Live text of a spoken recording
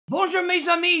Bonjour mes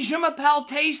amis, je m'appelle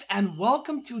Taste, and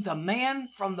welcome to The Man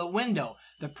from the Window.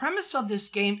 The premise of this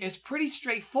game is pretty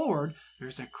straightforward.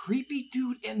 There's a creepy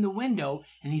dude in the window,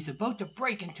 and he's about to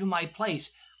break into my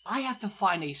place. I have to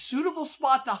find a suitable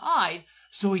spot to hide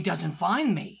so he doesn't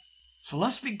find me. So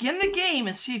let's begin the game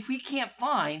and see if we can't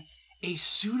find a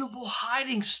suitable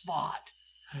hiding spot.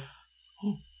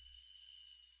 I'm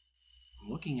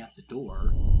looking at the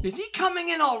door. Is he coming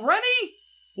in already?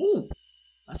 Oh,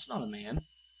 that's not a man.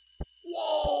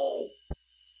 Whoa!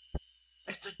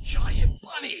 It's a giant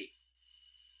bunny.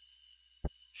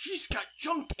 She's got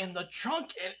junk in the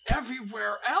trunk and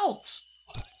everywhere else.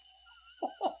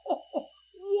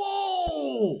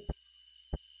 Whoa!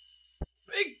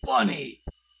 Big bunny.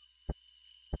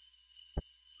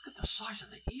 Look at the size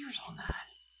of the ears on that.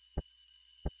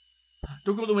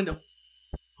 Don't go to the window.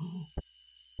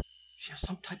 She has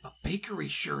some type of bakery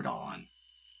shirt on.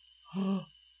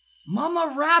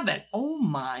 Mama Rabbit! Oh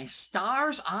my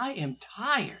stars, I am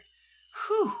tired.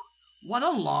 Whew, what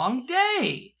a long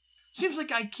day. Seems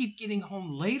like I keep getting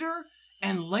home later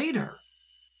and later.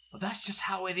 Well, that's just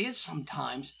how it is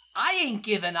sometimes. I ain't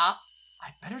giving up.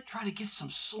 I better try to get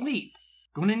some sleep.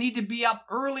 Gonna need to be up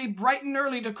early, bright and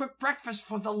early to cook breakfast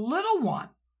for the little one.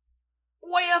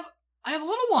 Oh, I have a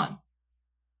little one.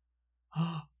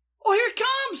 Oh, here it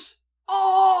comes.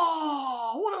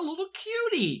 Oh, what a little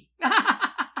cutie.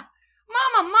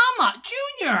 Mama,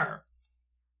 Junior!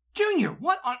 Junior,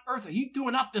 what on earth are you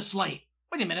doing up this late?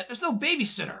 Wait a minute, there's no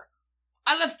babysitter.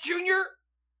 I left Junior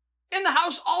in the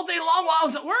house all day long while I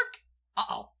was at work?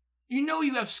 Uh-oh. You know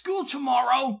you have school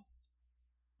tomorrow.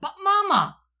 But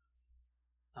Mama,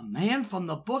 the man from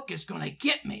the book is gonna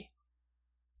get me.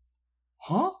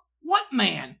 Huh? What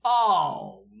man?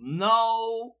 Oh,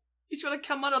 no. He's gonna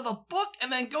come out of the book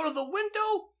and then go to the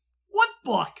window? What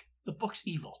book? The book's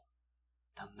evil.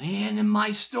 The man in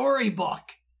my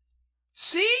storybook.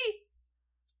 See?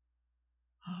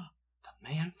 The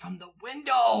man from the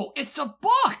window. It's a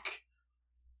book.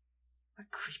 A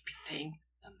creepy thing.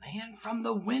 The man from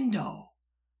the window.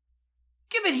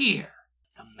 Give it here.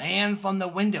 The man from the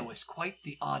window is quite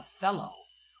the odd fellow,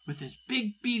 with his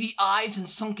big beady eyes and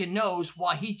sunken nose.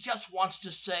 Why, he just wants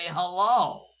to say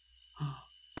hello.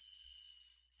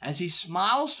 As he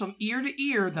smiles from ear to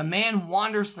ear, the man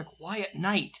wanders the quiet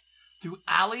night. Through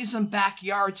alleys and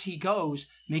backyards he goes,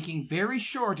 making very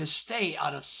sure to stay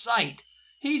out of sight.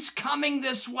 He's coming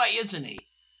this way, isn't he?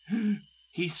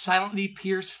 He silently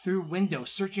peers through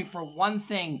windows, searching for one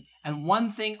thing and one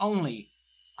thing only.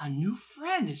 A new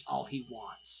friend is all he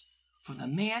wants, for the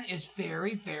man is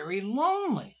very, very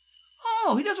lonely.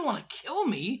 Oh, he doesn't want to kill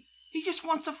me. He just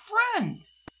wants a friend.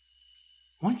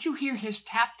 Once you hear his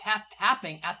tap, tap,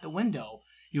 tapping at the window,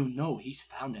 you'll know he's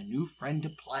found a new friend to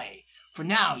play. For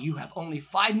now, you have only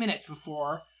 5 minutes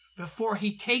before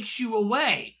he takes you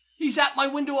away. He's at my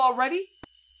window already?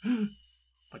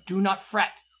 But do not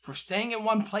fret, for staying in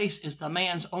one place is the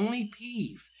man's only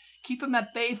peeve. Keep him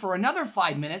at bay for another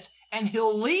 5 minutes, and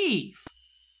he'll leave.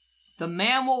 The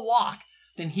man will walk,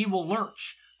 then he will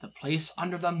lurch. The place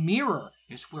under the mirror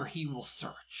is where he will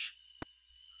search.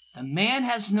 The man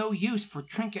has no use for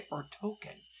trinket or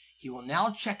token. He will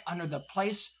now check under the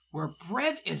place where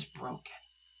bread is broken.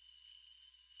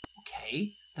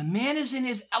 Okay, the man is in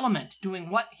his element, doing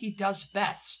what he does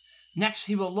best. Next,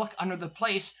 he will look under the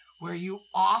place where you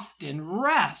often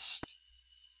rest.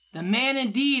 The man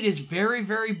indeed is very,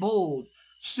 very bold.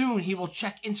 Soon he will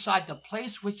check inside the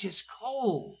place which is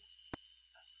cold.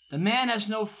 The man has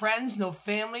no friends, no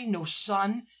family, no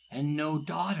son, and no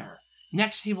daughter.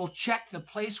 Next, he will check the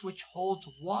place which holds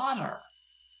water.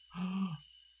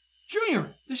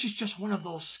 Junior, this is just one of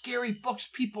those scary books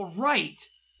people write.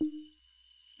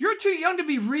 You're too young to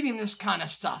be reading this kind of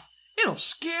stuff. It'll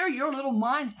scare your little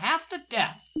mind half to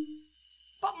death.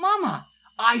 But Mama,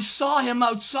 I saw him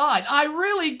outside. I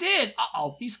really did.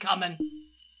 Uh-oh, he's coming.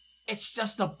 It's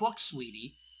just a book,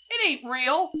 sweetie. It ain't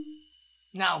real.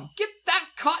 Now get that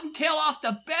cottontail off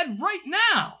the bed right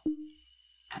now.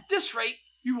 At this rate,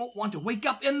 you won't want to wake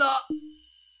up in the...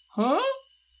 Huh?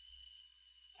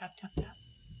 Tap, tap, tap.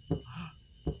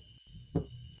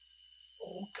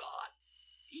 Oh, God.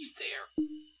 He's there.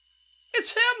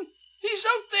 It's him! He's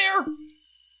out there!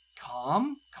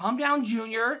 Calm down,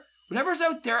 Junior. Whatever's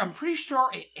out there, I'm pretty sure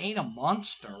it ain't a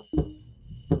monster.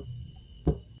 Oh,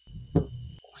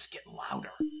 it's getting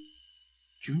louder.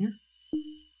 Junior?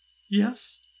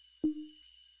 Yes?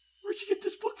 Where'd you get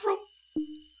this book from?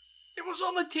 It was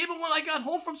on the table when I got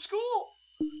home from school.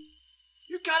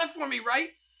 You got it for me, right?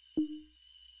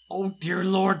 Oh, dear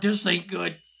Lord, this ain't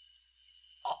good.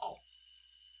 Uh-oh.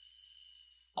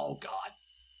 Oh, God.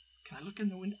 Can I look in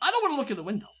the window? I don't want to look in the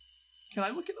window. Can I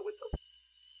look in the window?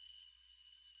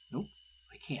 Nope,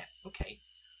 I can't. Okay.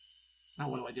 Now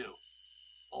what do I do?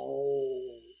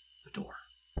 Oh, the door.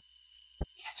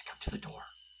 He has to come to the door.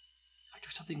 I do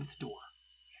something with the door.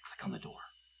 I click on the door.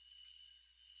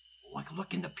 Oh, I can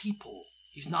look in the peephole.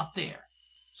 He's not there.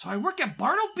 So I work at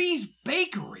Bartleby's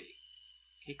Bakery.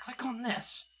 Okay, click on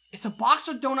this. It's a box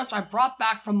of donuts I brought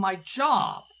back from my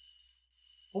job.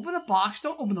 Open the box.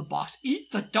 Don't open the box.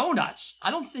 Eat the donuts.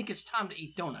 I don't think it's time to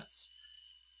eat donuts.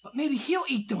 But maybe he'll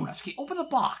eat donuts. Okay, open the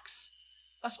box.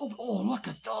 Let's open. Oh, look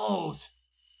at those.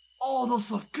 Oh,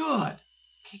 those look good.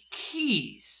 Okay,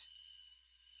 keys.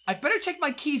 I better take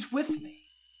my keys with me.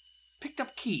 Picked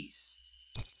up keys.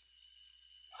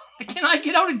 Can I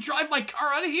get out and drive my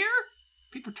car out of here?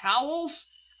 Paper towels?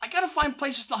 I gotta find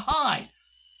places to hide.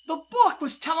 The book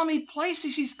was telling me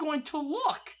places he's going to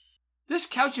look. This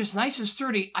couch is nice and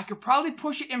sturdy. I could probably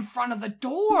push it in front of the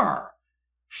door.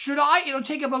 Should I? It'll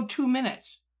take about 2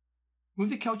 minutes. Move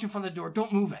the couch in front of the door.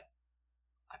 Don't move it.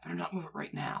 I better not move it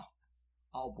right now.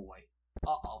 Oh boy.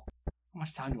 Uh-oh. How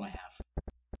much time do I have?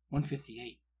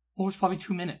 1:58. Oh, it's probably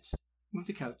 2 minutes. Move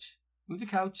the couch. Move the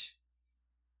couch.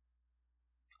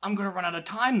 I'm gonna run out of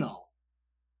time though.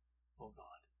 Oh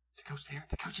God. Is the couch there?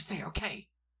 The couch is there. Okay.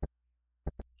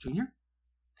 Junior?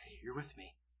 Okay, you're with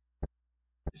me.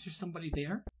 Is there somebody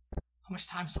there? How much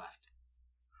time's left?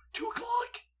 2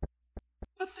 o'clock!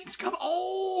 That thing's coming.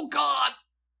 Oh God!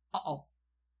 Uh-oh.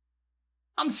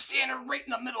 I'm standing right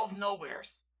in the middle of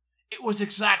nowheres. It was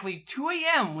exactly 2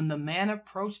 a.m. when the man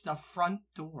approached the front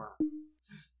door.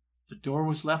 The door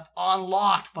was left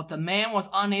unlocked, but the man was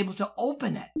unable to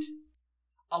open it.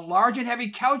 A large and heavy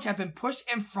couch had been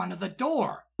pushed in front of the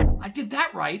door. I did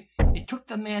that right. It took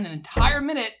the man an entire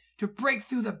minute to break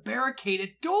through the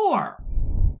barricaded door.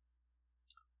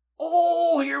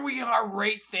 Oh, here we are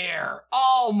right there.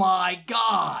 Oh my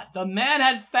God. The man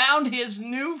had found his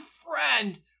new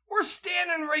friend. We're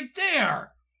standing right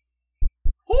there.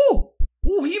 Oh,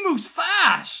 he moves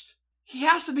fast. He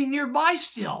has to be nearby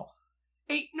still.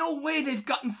 Ain't no way they've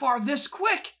gotten far this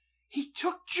quick. He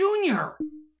took Junior.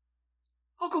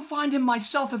 I'll go find him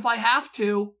myself if I have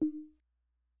to.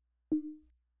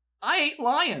 I ain't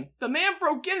lying. The man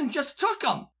broke in and just took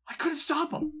him. I couldn't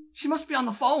stop him. She must be on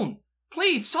the phone.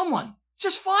 Please, someone,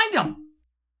 just find him.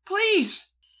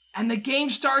 Please. And the game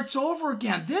starts over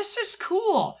again. This is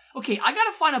cool. Okay, I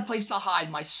gotta find a place to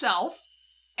hide myself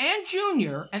and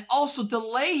Junior and also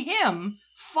delay him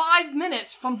 5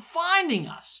 minutes from finding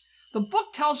us. The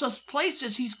book tells us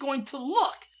places he's going to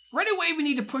look. Right away, we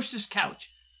need to push this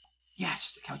couch.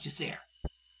 Yes, the couch is there.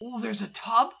 Oh, there's a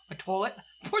tub, a toilet.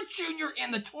 Put Junior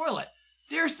in the toilet.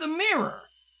 There's the mirror.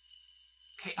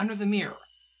 Okay, under the mirror.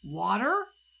 Water?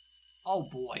 Oh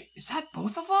boy, is that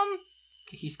both of them?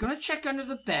 Okay, he's gonna check under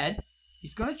the bed.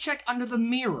 He's gonna check under the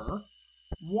mirror.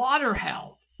 Water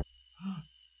held.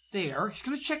 There. He's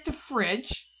gonna check the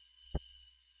fridge.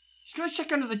 He's gonna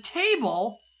check under the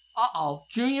table. Uh-oh.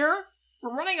 Junior,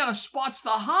 we're running out of spots to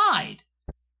hide.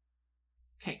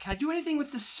 Okay, can I do anything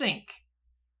with the sink?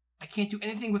 I can't do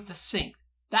anything with the sink.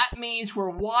 That means where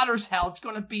water's held is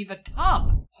going to be the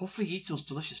tub. Hopefully he eats those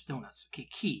delicious donuts. Okay,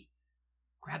 key.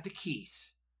 Grab the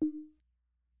keys.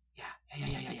 Yeah.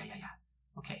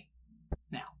 Okay,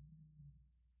 now.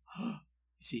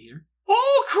 Is he here?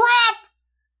 Oh, crap!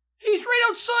 He's right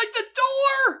outside the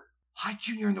door! Hide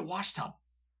Junior in the wash tub.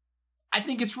 I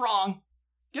think it's wrong.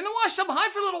 Get in the wash tub,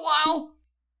 hide for a little while.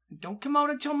 And don't come out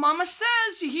until Mama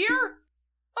says, you hear?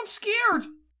 I'm scared.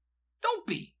 Don't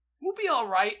be. We'll be all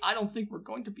right. I don't think we're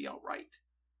going to be all right.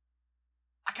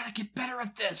 I gotta get better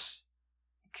at this.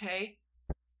 Okay.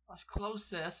 Let's close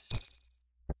this.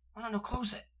 Oh, no,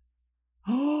 close it.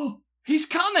 Oh, he's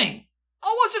coming.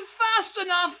 I wasn't fast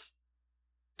enough.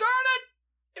 Darn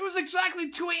it. It was exactly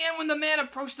 2 a.m. when the man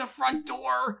approached the front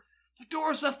door. The door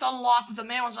was left unlocked, but the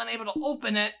man was unable to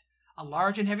open it. A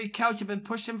large and heavy couch had been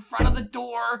pushed in front of the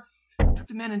door. It took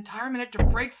the man an entire minute to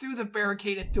break through the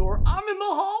barricaded door. I'm in the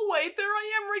hallway. There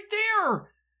I am right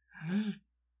there.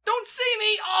 Don't see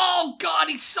me. Oh, God,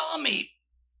 he saw me.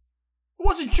 It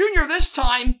wasn't Junior this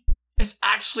time. It's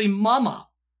actually Mama.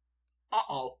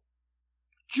 Uh-oh.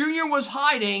 Junior was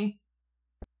hiding.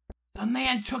 The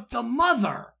man took the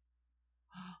mother.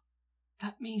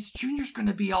 That means Junior's going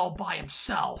to be all by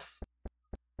himself.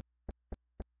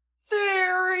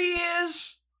 There he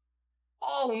is.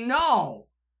 Oh, no.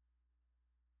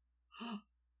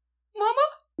 Mama?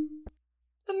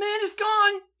 The man is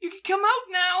gone. You can come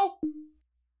out now.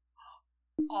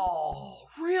 Oh,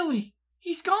 really?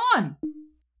 He's gone.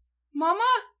 Mama?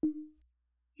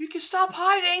 You can stop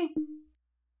hiding.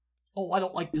 Oh, I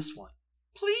don't like this one.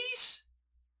 Please?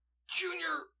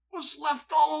 Junior was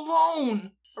left all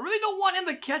alone. I really don't want him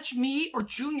to catch me or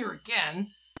Junior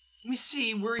again. Let me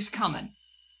see where he's coming.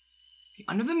 Okay,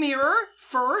 under the mirror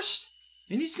first.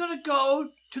 Then he's going to go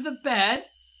to the bed.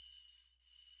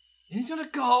 Then he's going to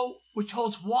go, which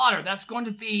holds water. That's going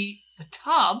to be the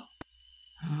tub.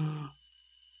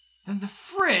 Then the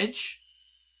fridge.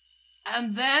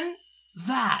 And then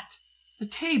that. The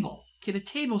table. Okay, the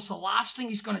table's the last thing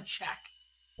he's going to check.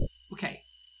 Okay.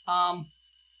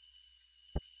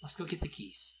 Let's go get the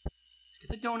keys. Let's get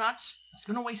the donuts. That's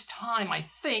going to waste time, I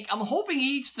think. I'm hoping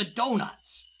he eats the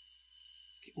donuts.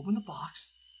 Okay, open the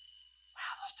box.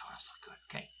 Wow, those donuts look good.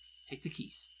 Okay, take the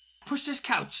keys. Push this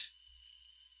couch.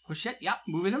 Push it. Yep,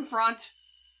 move it in front.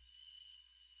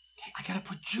 Okay, I got to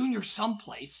put Junior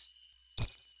someplace.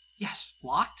 Yes,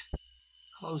 locked.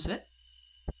 Close it.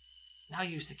 Now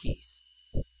use the keys.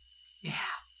 Yeah.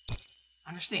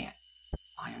 Understand.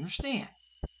 I understand.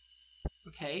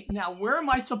 Okay, now where am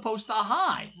I supposed to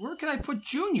hide? Where can I put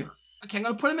Junior? Okay, I'm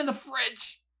going to put him in the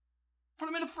fridge. Put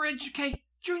him in the fridge. Okay,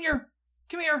 Junior,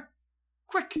 come here.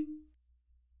 Quick.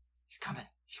 He's coming.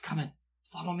 He's coming.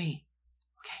 Follow me.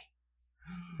 Okay.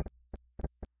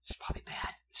 This is probably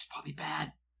bad. This is probably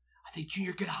bad. I think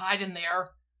Junior could hide in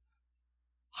there.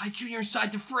 Hide Junior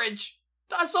inside the fridge.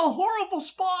 That's a horrible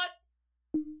spot.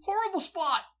 Horrible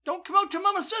spot. Don't come out till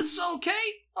Mama says so, okay?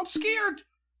 I'm scared.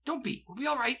 Don't be. We'll be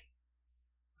all right.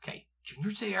 Okay,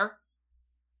 Junior's there.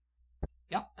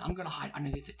 Yep, I'm going to hide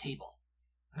underneath the table.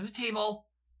 Under the table.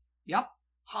 Yep,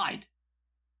 hide.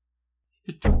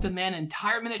 It took the man an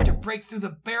entire minute to break through the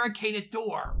barricaded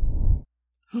door.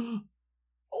 Oh,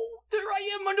 there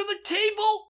I am under the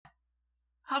table.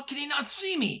 How can he not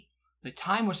see me? The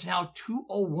time was now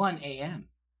 2:01 a.m.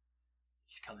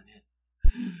 He's coming in.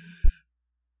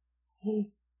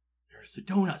 Oh, there's the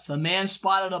donuts. The man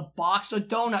spotted a box of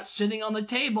donuts sitting on the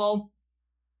table.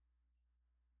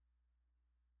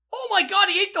 Oh my God,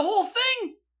 he ate the whole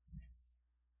thing!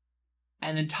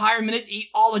 An entire minute to eat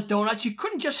all the donuts. You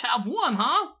couldn't just have one,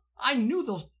 huh? I knew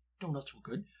those donuts were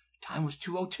good. Time was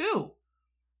 2:02.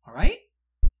 All right?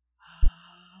 Oh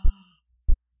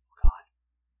God.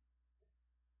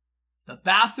 The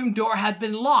bathroom door had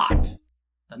been locked.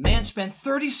 The man spent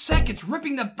 30 seconds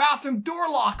ripping the bathroom door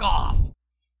lock off.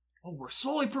 Oh, we're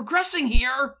slowly progressing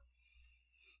here.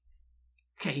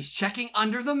 Okay, he's checking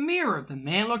under the mirror. The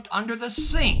man looked under the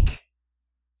sink.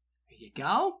 There you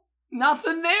go.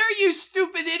 Nothing there, you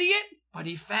stupid idiot. But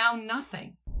he found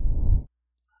nothing. What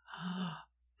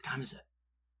time is it?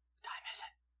 What time is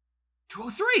it?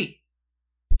 2:03.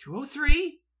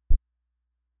 2:03.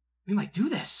 We might do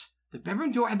this. The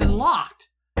bedroom door had been locked.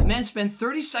 The man spent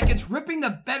 30 seconds ripping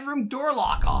the bedroom door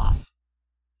lock off.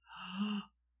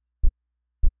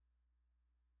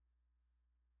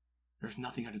 There's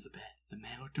nothing under the bed. The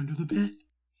man looked under the bed.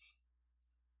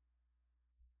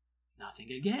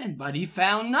 Nothing again, but he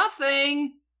found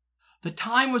nothing. The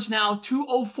time was now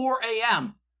 2:04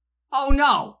 a.m. Oh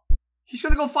no. He's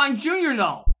going to go find Junior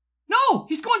though. No,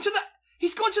 he's going to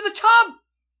the tub.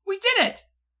 We did it.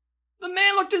 The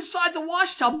man looked inside the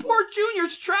wash tub. Poor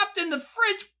Junior's trapped in the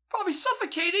fridge, probably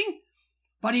suffocating.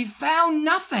 But he found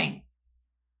nothing.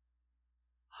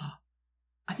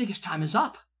 I think his time is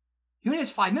up. He only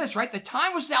has 5 minutes, right? The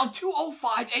time was now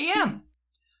 2:05 a.m.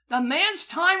 The man's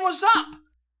time was up.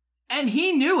 And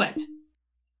he knew it.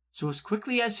 So as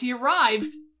quickly as he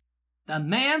arrived, the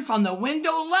man from the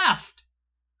window left.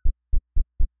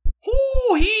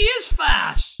 Oh, he is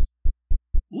fast.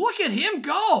 Look at him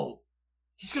go.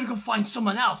 He's going to go find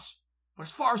someone else. But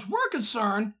as far as we're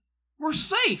concerned, we're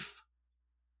safe.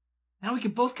 Now we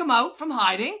can both come out from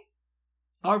hiding.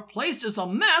 Our place is a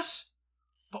mess,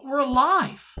 but we're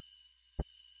alive.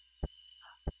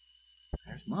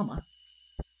 There's Mama.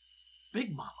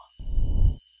 Big Mama.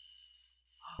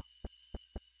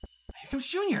 Here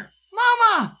comes Junior.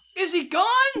 Mama! Is he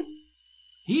gone?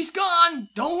 He's gone.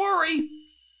 Don't worry.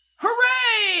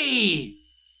 Hooray!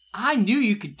 I knew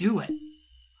you could do it.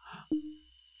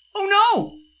 Oh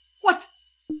no! What?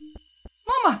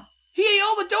 Mama! He ate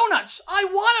all the donuts. I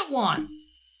wanted one.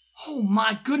 Oh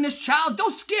my goodness, child.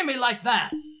 Don't scare me like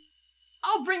that.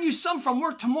 I'll bring you some from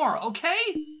work tomorrow, okay?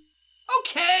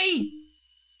 Okay.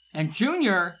 And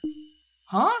Junior,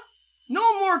 huh?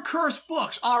 No more cursed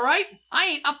books, all right? I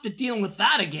ain't up to dealing with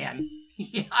that again.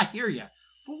 Yeah, I hear you.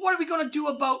 But what are we going to do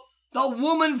about the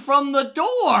woman from the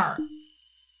door?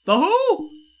 The who?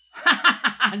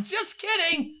 Just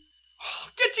kidding.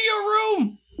 Get to your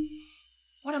room.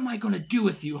 What am I going to do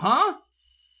with you, huh?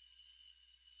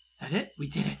 Is that it? We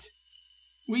did it.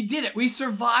 We did it. We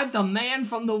survived the man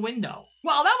from the window.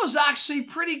 Wow, that was actually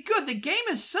pretty good. The game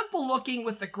is simple looking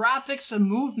with the graphics and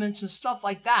movements and stuff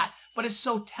like that, but it's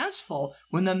so tenseful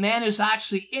when the man is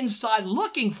actually inside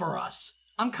looking for us.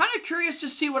 I'm kind of curious to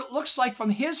see what it looks like from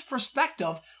his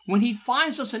perspective when he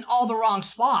finds us in all the wrong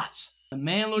spots. The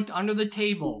man looked under the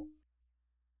table.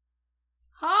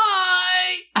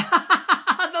 Hi!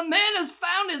 The man has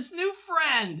found his new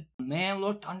friend. The man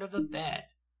looked under the bed.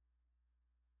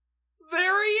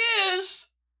 There he is.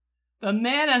 The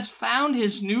man has found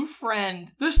his new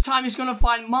friend. This time he's going to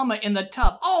find Mama in the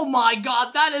tub. Oh my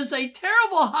God, that is a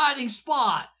terrible hiding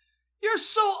spot. You're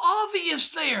so obvious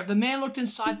there. The man looked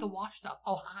inside the wash tub.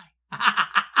 Oh, hi.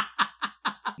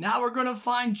 Now we're going to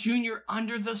find Junior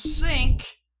under the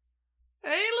sink.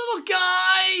 Hey, little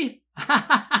guy.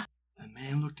 The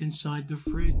man looked inside the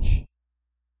fridge.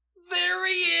 There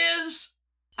he is.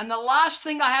 And the last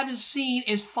thing I haven't seen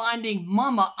is finding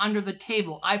Mama under the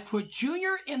table. I put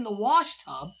Junior in the wash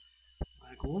tub. I'm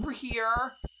going to go over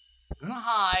here. I'm going to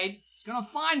hide. He's going to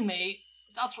find me.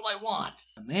 That's what I want.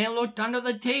 The man looked under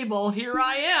the table. Here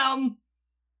I am.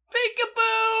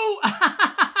 Peekaboo!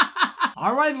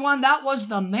 All right, everyone. That was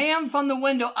The Man from the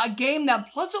Window, a game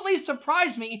that pleasantly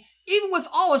surprised me, even with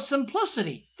all its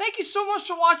simplicity. Thank you so much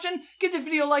for watching. Give the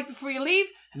video a like before you leave,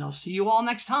 and I'll see you all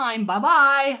next time.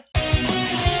 Bye-bye.